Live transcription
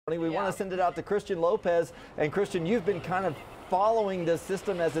We want to send it out to Christian Lopez. And Christian, you've been kind of following this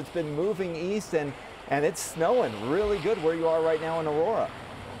system as it's been moving east, and it's snowing really good where you are right now in Aurora.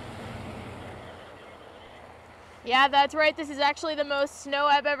 Yeah, that's right. This is actually the most snow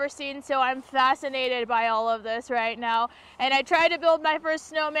I've ever seen, so I'm fascinated by all of this right now. And I tried to build my first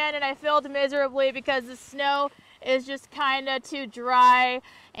snowman and I failed miserably because the snow is just kind of too dry,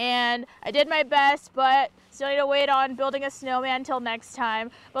 and I did my best, but still need to wait on building a snowman until next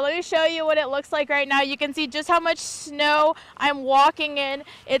time. But let me show you what it looks like right now. You can see just how much snow I'm walking in.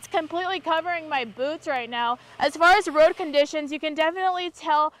 It's completely covering my boots right now. As far as road conditions, you can definitely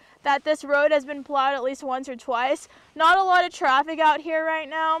tell that this road has been plowed at least once or twice. Not a lot of traffic out here right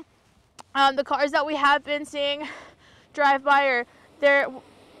now. The cars that we have been seeing drive by they're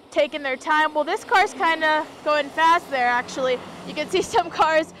taking their time. Well, this car's kind of going fast there, actually. You can see some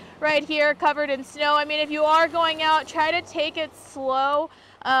cars right here covered in snow. I mean, if you are going out, try to take it slow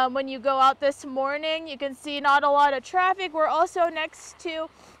when you go out this morning. You can see not a lot of traffic. We're also next to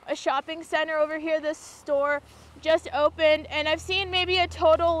a shopping center over here. This store just opened, and I've seen maybe a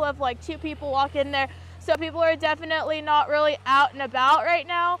total of like 2 people walk in there. So people are definitely not really out and about right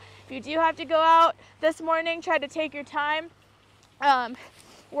now. If you do have to go out this morning, try to take your time.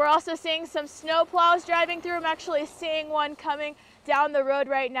 We're also seeing some snow plows driving through. I'm actually seeing one coming down the road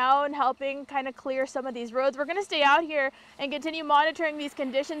right now and helping kind of clear some of these roads. We're going to stay out here and continue monitoring these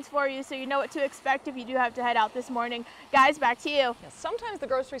conditions for you so you know what to expect if you do have to head out this morning. Guys, back to you. Yes, sometimes the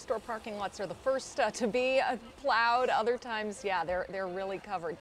grocery store parking lots are the first to be plowed. Other times, yeah, they're really covered.